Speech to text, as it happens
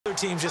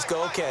teams just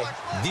go, okay,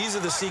 these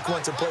are the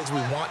sequence of plays we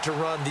want to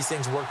run. These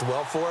things worked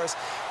well for us.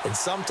 And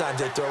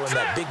sometimes they throw in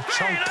that big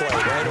chunk play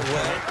right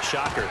away.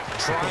 Shocker.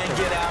 Try and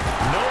get out.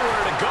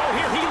 Nowhere to go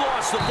here. He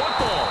lost the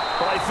football.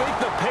 But I think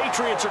the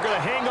Patriots are going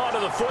to hang on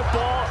to the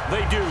football.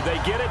 They do. They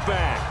get it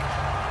back.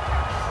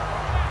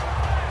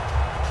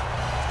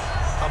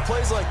 On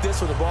plays like this,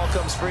 where the ball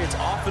comes free, it's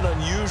often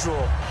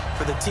unusual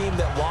for the team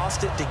that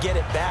lost it to get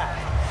it back.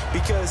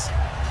 Because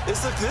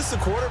this is the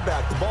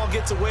quarterback. The ball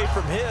gets away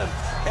from him.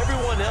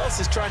 Everyone else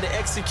is trying to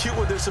execute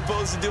what they're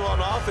supposed to do on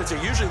offense.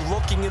 They're usually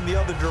looking in the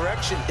other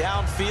direction,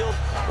 downfield,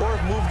 or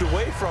have moved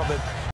away from it.